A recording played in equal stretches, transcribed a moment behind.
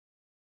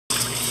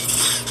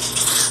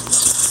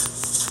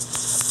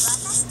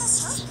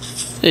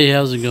Hey,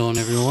 how's it going,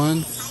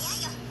 everyone?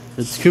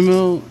 It's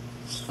Kumo,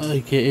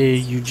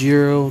 aka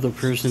Yujiro, the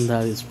person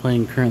that is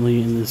playing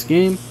currently in this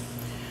game.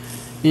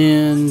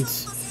 And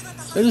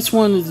I just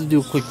wanted to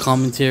do a quick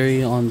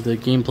commentary on the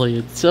gameplay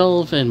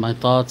itself and my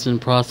thoughts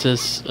and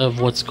process of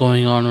what's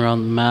going on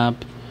around the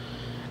map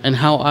and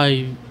how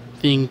I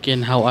think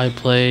and how I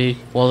play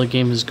while the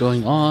game is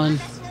going on.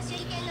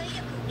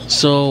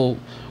 So,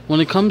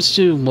 when it comes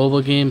to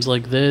mobile games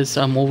like this,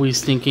 I'm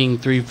always thinking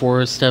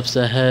 3-4 steps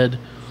ahead.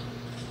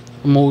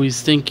 I'm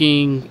always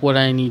thinking what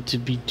I need to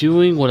be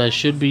doing, what I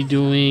should be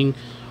doing,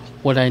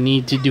 what I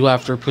need to do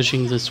after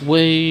pushing this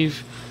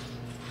wave,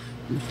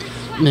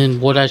 and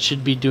what I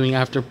should be doing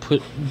after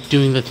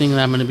doing the thing that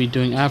I'm going to be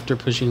doing after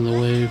pushing the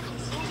wave.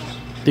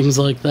 Things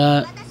like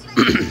that.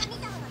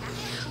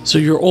 So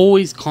you're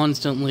always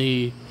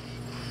constantly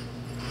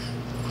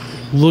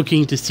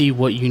looking to see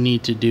what you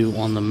need to do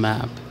on the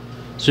map.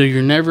 So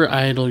you're never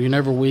idle, you're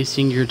never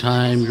wasting your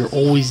time, you're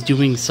always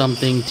doing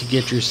something to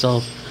get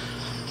yourself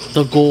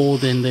the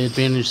gold and the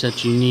advantage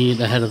that you need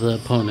ahead of the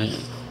opponent.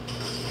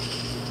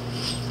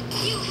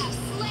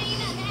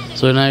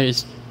 So now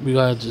we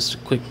got just a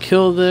quick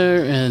kill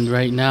there, and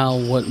right now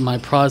what my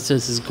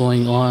process is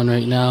going on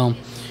right now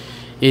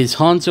is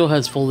Hanzo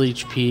has full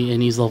HP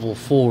and he's level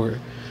 4,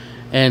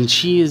 and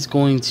she is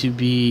going to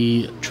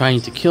be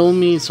trying to kill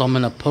me, so I'm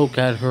going to poke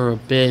at her a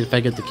bit. If I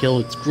get the kill,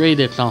 it's great.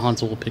 If not,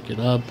 Hanzo will pick it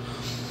up.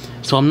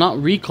 So I'm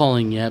not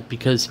recalling yet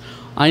because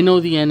I know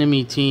the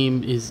enemy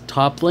team is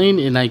top lane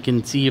and I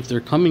can see if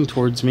they're coming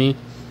towards me.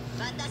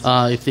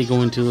 If they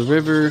go into the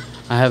river,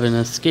 I have an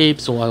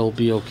escape, so I will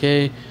be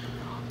okay.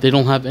 They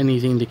don't have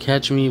anything to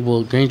catch me.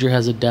 Well, Granger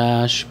has a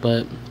dash,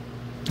 but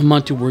I'm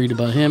not too worried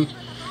about him.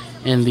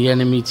 And the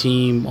enemy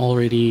team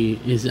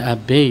already is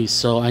at base,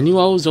 so I knew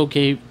I was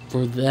okay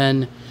for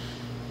then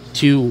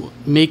to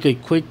make a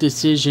quick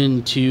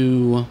decision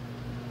to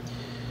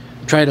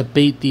try to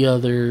bait the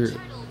other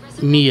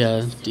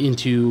Mia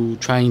into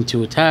trying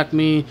to attack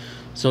me,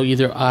 so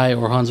either I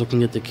or Hanzo can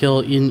get the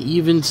kill. And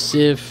even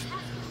if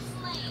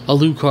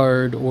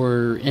Alucard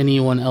or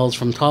anyone else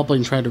from top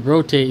lane tried to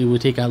rotate, it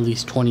would take at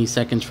least 20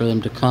 seconds for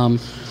them to come,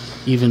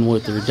 even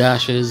with their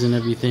dashes and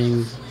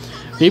everything.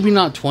 Maybe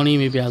not 20,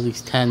 maybe at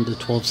least 10 to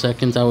 12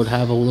 seconds. I would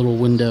have a little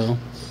window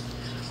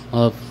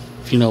of,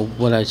 you know,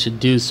 what I should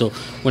do. So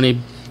when they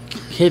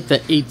hit the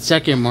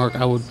 8-second mark,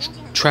 I would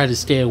try to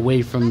stay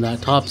away from that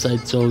top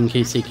side, so in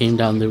case they came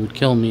down, they would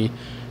kill me,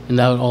 and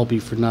that would all be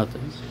for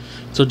nothing.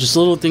 So just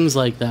little things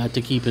like that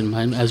to keep in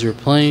mind as you're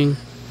playing.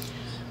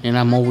 And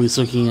I'm always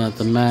looking at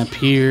the map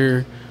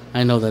here.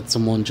 I know that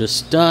someone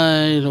just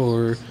died,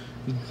 or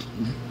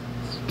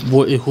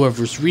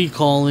whoever's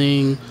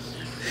recalling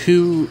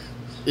who,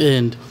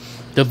 and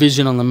the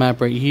vision on the map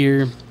right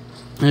here,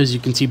 as you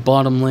can see,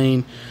 bottom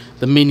lane,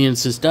 the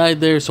minions just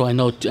died there, so I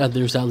know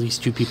there's at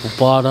least 2 people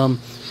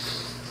bottom.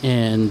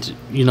 And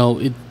you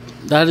know,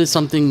 that is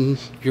something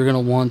you're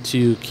going to want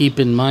to keep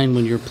in mind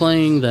when you're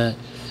playing, that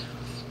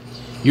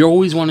you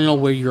always want to know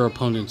where your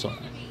opponents are.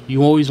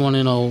 You always want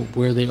to know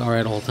where they are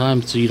at all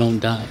times so you don't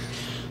die.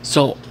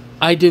 So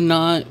I did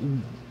not,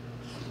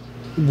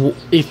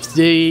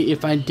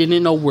 if I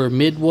didn't know where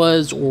mid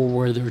was, or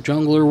where their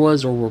jungler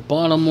was, or where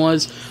bottom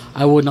was,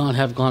 I would not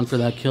have gone for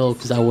that kill,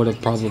 because I would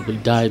have probably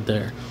died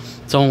there.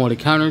 Someone would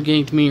have counter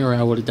ganked me, or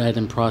I would have died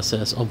in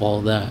process of all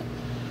that.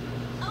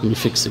 Let me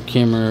fix the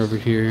camera over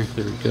here.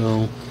 There we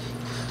go.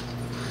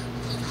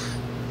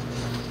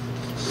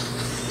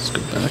 Let's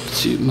go back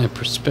to my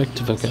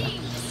perspective. Okay.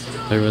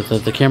 Sorry about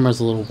that. The camera's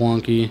a little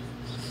wonky.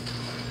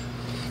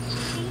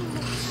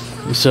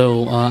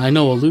 So, I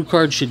know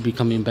Alucard should be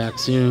coming back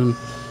soon,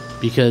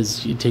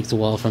 because it takes a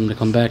while for him to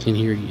come back, and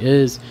here he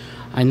is.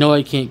 I know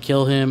I can't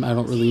kill him. I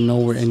don't really know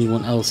where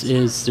anyone else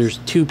is. There's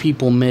 2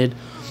 people mid,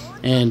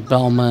 and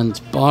Balmain's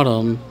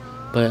bottom.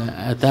 But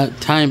at that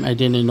time, I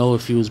didn't know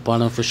if he was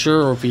bottom for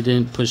sure, or if he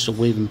didn't push the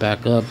wave and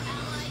back up.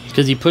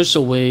 Because he pushed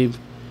the wave,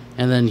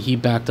 and then he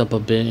backed up a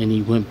bit, and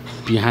he went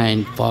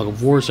behind Fog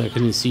of War, so I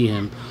couldn't see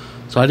him.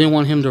 So I didn't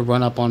want him to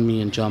run up on me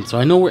and jump. So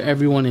I know where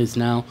everyone is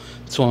now,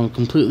 so I'm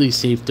completely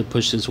safe to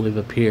push this wave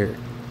up here.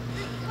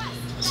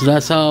 So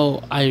that's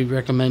how I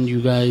recommend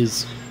you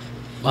guys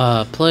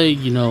play,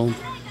 you know,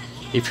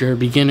 if you're a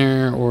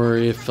beginner, or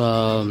if...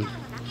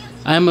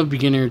 I'm a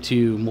beginner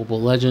to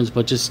Mobile Legends,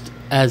 but just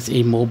as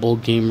a mobile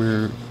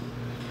gamer,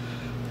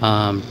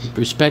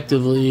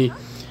 respectively,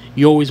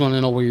 you always want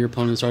to know where your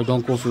opponents are.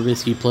 Don't go for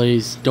risky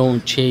plays.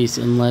 Don't chase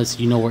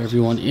unless you know where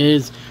everyone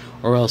is,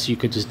 or else you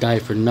could just die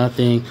for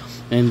nothing,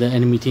 and the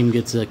enemy team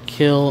gets a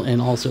kill and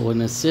also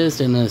an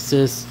assist, and an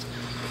assist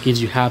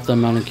gives you half the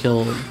amount of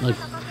kill, like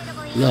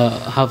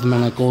half the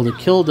amount of gold a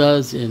kill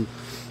does. And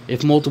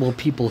if multiple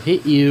people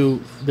hit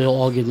you, they'll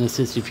all get an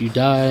assist if you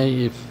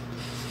die,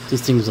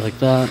 just things like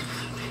that.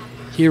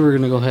 Here we're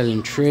going to go ahead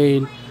and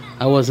trade.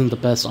 I wasn't the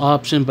best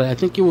option, but I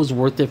think it was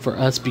worth it for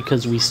us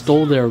because we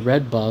stole their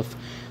red buff.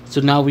 So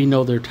now we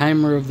know their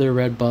timer of their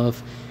red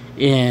buff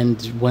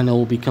and when it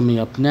will be coming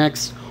up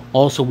next.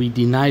 Also, we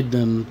denied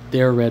them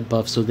their red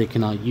buff so they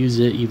cannot use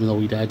it, even though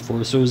we died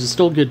for it. So it was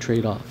still a good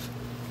trade-off.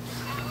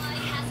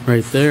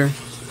 right there.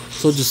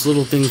 So just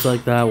little things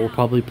like that will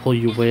probably pull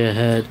you way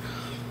ahead.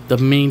 The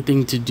main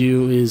thing to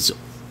do is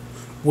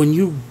when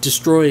you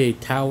destroy a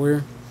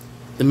tower,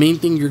 the main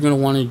thing you're going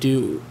to want to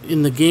do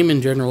in the game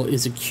in general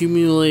is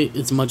accumulate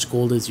as much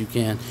gold as you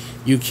can.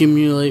 You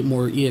accumulate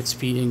more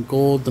EXP and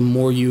gold. The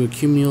more you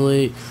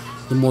accumulate,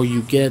 the more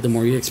you get. The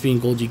more EXP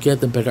and gold you get,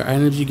 the better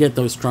items you get,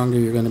 the stronger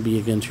you're going to be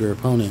against your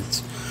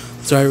opponents.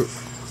 So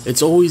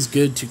it's always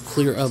good to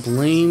clear up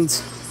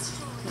lanes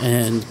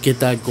and get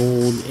that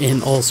gold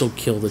and also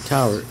kill the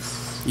tower.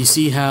 You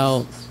see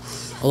how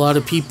a lot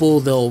of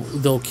people,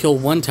 they'll kill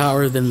one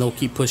tower, then they'll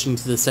keep pushing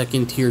to the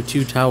second tier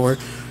 2 tower.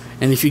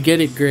 And if you get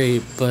it,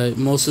 great, but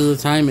most of the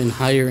time in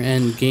higher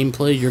end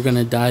gameplay, you're going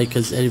to die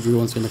because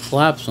everyone's going to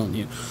collapse on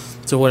you.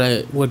 So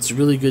what's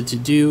really good to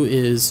do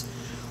is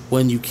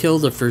when you kill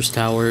the first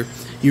tower,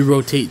 you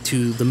rotate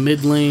to the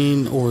mid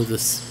lane or the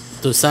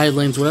side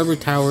lanes, whatever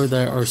tower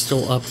that are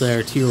still up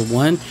there, tier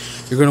 1,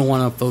 you're going to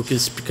want to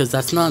focus, because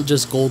that's not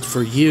just gold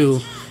for you,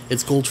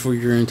 it's gold for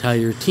your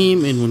entire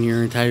team, and when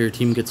your entire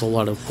team gets a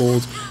lot of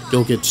gold,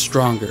 you'll get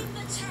stronger.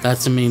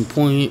 That's the main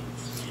point.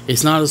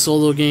 It's not a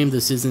solo game.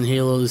 This isn't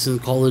Halo. This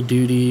isn't Call of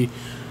Duty.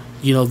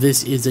 You know,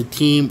 this is a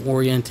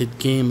team-oriented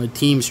game, a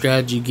team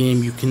strategy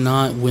game. You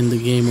cannot win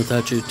the game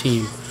without your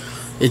team.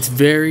 It's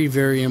very,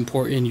 very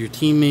important. Your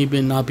team may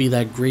not be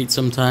that great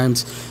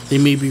sometimes. They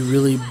may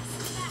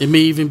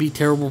even be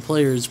terrible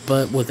players,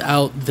 but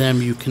without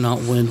them, you cannot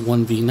win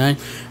 1v9.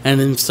 And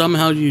then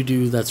somehow you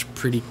do, that's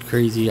pretty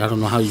crazy. I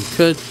don't know how you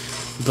could,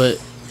 but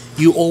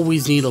you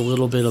always need a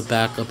little bit of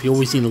backup. You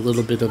always need a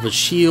little bit of a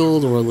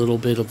shield or a little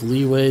bit of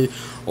leeway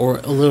or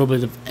a little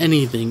bit of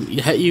anything.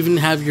 You even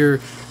have your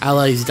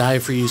allies die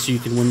for you so you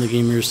can win the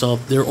game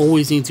yourself. There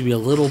always needs to be a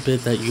little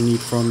bit that you need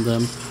from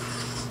them,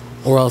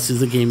 or else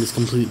the game is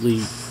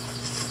completely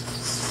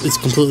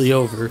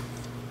over.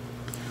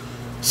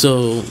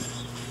 So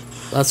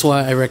that's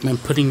why I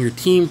recommend putting your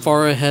team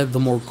far ahead. The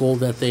more gold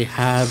that they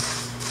have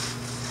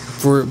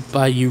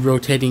by you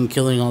rotating,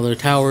 killing all their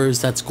towers,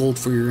 that's gold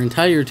for your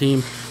entire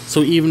team.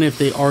 So even if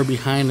they are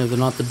behind or they're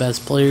not the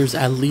best players,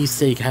 at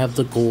least they have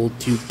the gold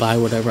to buy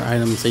whatever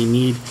items they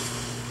need.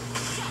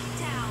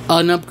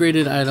 An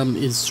upgraded item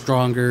is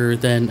stronger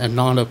than a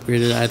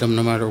non-upgraded item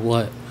no matter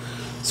what.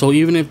 So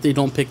even if they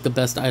don't pick the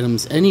best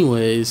items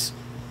anyways,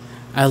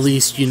 at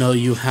least you know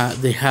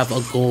they have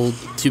a gold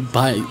to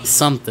buy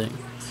something,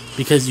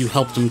 because you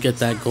helped them get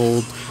that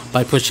gold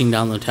by pushing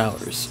down the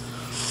towers.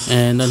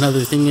 And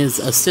another thing is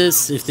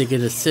assists. If they get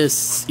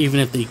assists,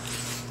 even if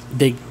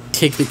they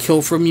take the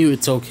kill from you,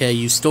 it's okay.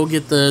 You still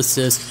get the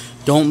assist.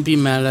 Don't be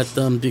mad at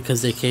them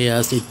because they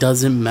KS. It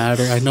doesn't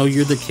matter. I know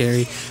you're the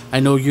carry. I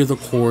know you're the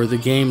core. The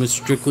game is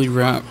strictly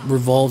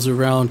revolves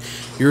around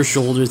your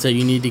shoulders that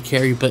you need to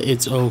carry, but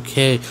it's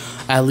okay.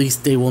 At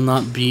least they will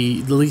not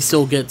be. At least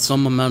they'll get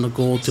some amount of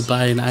gold to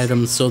buy an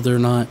item, so they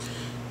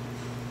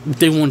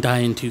won't die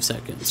in 2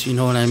 seconds. You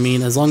know what I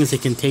mean? As long as they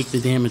can take the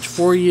damage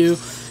for you,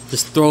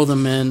 just throw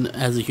them in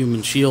as a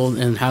human shield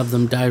and have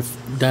them die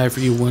for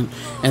you and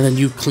then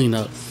you clean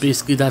up.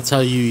 Basically, that's how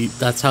you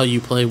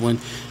play when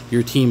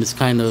your team is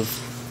kind of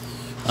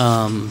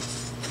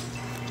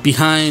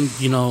behind.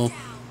 You know,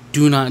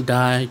 do not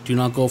die. Do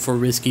not go for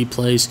risky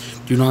plays.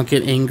 Do not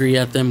get angry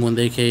at them when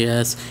they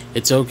KS.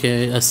 It's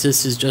okay.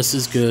 Assist is just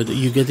as good.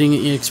 You're getting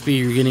EXP.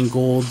 You're getting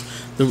gold.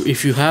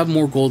 If you have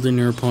more gold than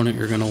your opponent,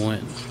 you're gonna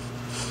win,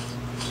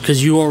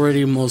 because you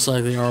already most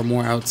likely are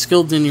more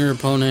outskilled than your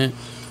opponent.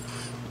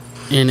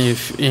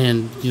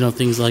 And you know,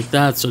 things like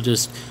that. So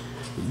just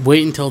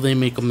wait until they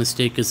make a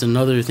mistake is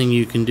another thing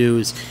you can do.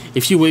 Is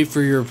if you wait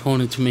for your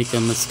opponent to make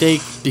a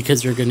mistake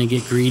because they're gonna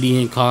get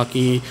greedy and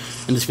cocky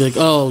and just be like,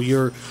 oh,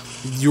 we're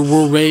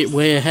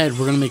way ahead,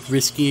 we're gonna make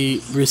risky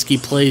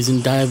plays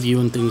and dive you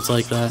and things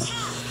like that.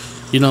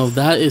 You know,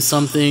 that is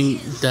something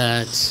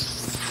that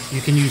you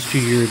can use to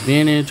your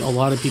advantage. A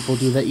lot of people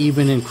do that,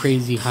 even in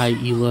crazy high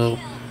elo,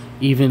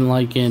 even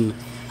like in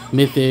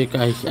Mythic.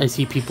 I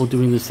see people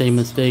doing the same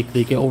mistake.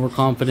 They get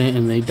overconfident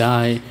and they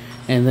die,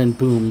 and then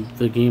boom,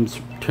 the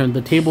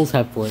tables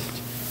have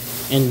flipped.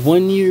 And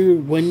when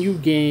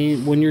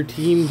your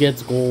team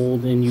gets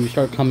gold and you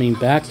start coming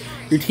back,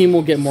 your team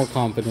will get more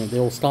confident.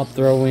 They'll stop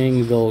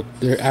throwing.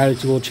 Their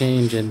attitude will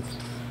change, and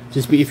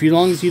just be. As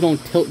long as you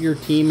don't tilt your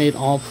teammate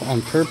off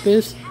on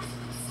purpose,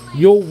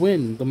 you'll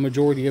win the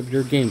majority of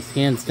your games,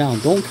 hands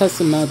down. Don't cuss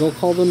them out. Don't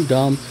call them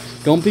dumb.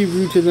 Don't be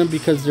rude to them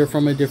because they're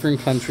from a different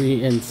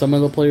country and some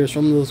of the players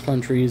from those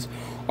countries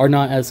are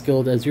not as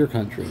skilled as your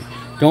country.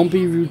 Don't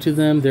be rude to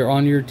them. They're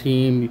on your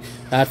team.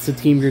 That's the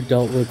team you're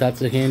dealt with. That's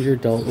the hand you're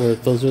dealt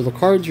with. Those are the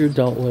cards you're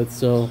dealt with.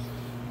 So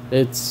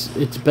it's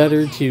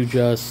better to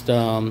just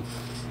try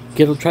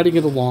to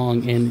get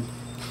along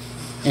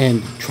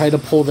and try to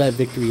pull that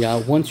victory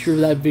out. Once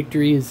that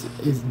victory is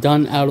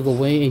done out of the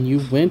way and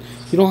you win,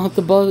 you don't have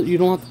to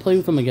play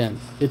with them again.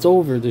 It's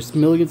over. There's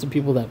millions of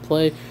people that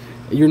play.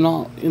 You're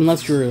not,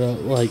 unless you're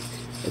like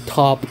a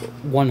top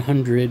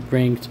 100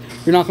 ranked,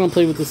 you're not going to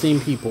play with the same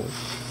people.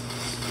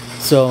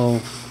 So,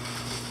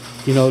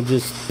 you know,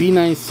 just be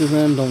nice to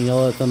them. Don't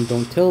yell at them.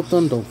 Don't tilt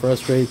them. Don't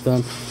frustrate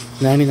them.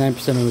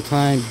 99% of the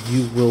time,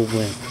 you will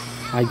win.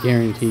 I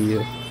guarantee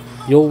you.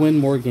 You'll win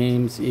more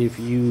games if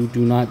you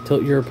do not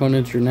tilt your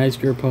opponents. You're nice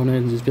to your opponent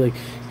and just be like,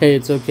 hey,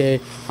 it's okay.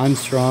 I'm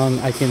strong.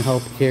 I can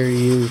help carry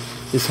you.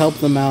 Just help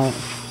them out.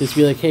 Just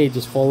be like, hey,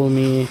 just follow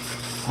me.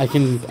 I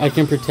can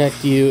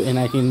protect you and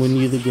I can win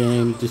you the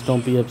game. Just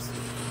don't be upset.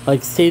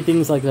 Like, say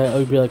things like that. I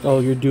would be like, oh,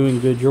 you're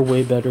doing good. You're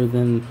way better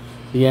than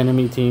the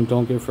enemy team.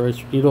 Don't get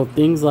frustrated. You know,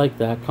 things like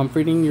that.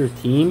 Comforting your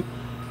team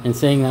and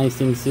saying nice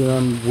things to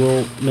them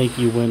will make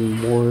you win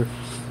more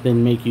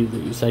than make you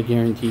lose. I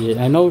guarantee it.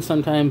 I know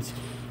sometimes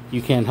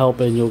you can't help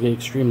it and you'll get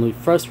extremely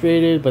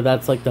frustrated, but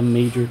that's like the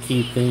major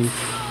key thing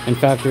and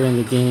factor in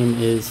the game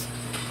is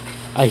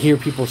I hear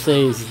people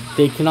say is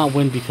they cannot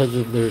win because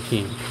of their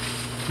team.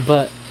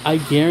 But I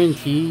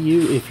guarantee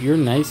you, if you're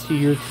nice to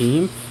your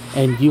team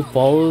and you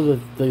follow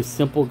the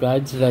simple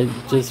guides that I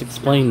just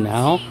explained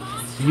now,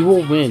 you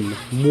will win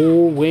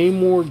way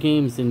more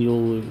games than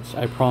you'll lose.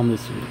 I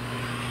promise you.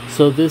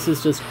 So this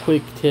is just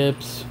quick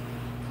tips.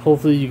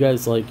 Hopefully you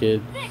guys like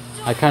it.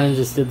 I kind of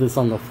just did this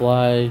on the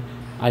fly.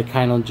 I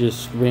kind of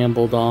just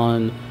rambled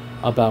on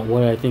about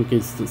what I think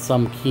is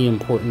some key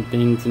important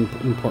things and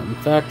important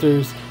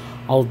factors.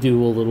 I'll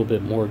do a little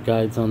bit more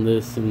guides on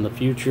this in the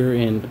future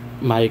and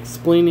my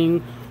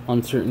explaining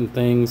on certain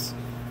things.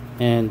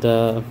 And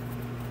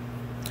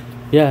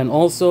yeah, and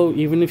also,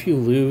 even if you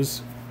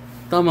lose,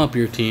 thumb up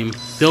your team.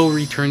 They'll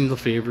return the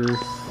favor.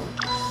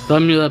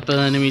 Thumb up the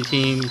enemy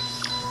team.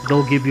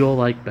 They'll give you a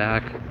like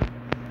back.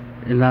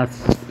 And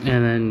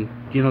then,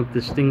 you know,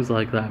 just things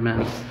like that,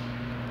 man.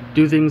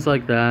 Do things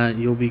like that.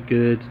 You'll be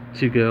good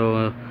to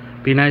go.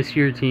 Be nice to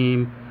your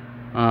team.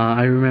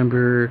 I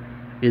remember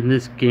in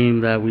this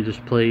game that we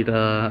just played,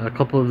 a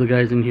couple of the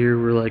guys in here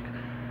were like,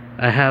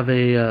 I have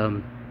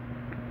a,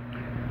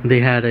 they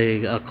had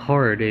a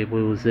card. It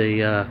was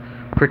a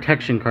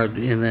protection card,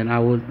 and then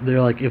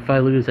they're like, if I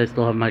lose, I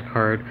still have my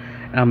card.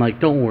 And I'm like,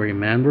 don't worry,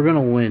 man. We're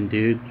gonna win,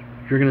 dude.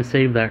 You're gonna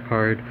save that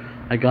card.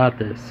 I got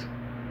this.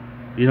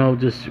 You know,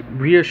 just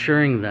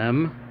reassuring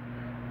them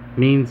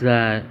means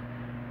that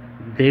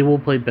they will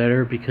play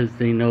better because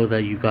they know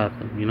that you got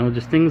them. You know,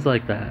 just things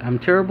like that. I'm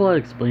terrible at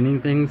explaining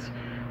things,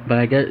 but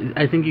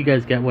I think you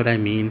guys get what I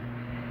mean.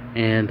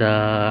 And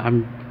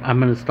I'm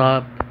gonna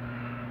stop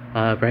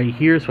right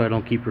here so I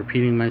don't keep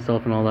repeating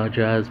myself and all that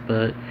jazz.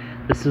 But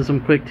this is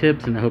some quick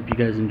tips, and I hope you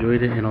guys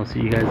enjoyed it. And I'll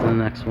see you guys in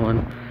the next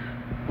one.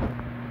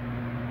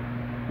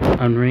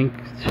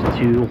 Unranked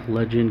 2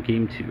 Legend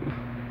Game 2.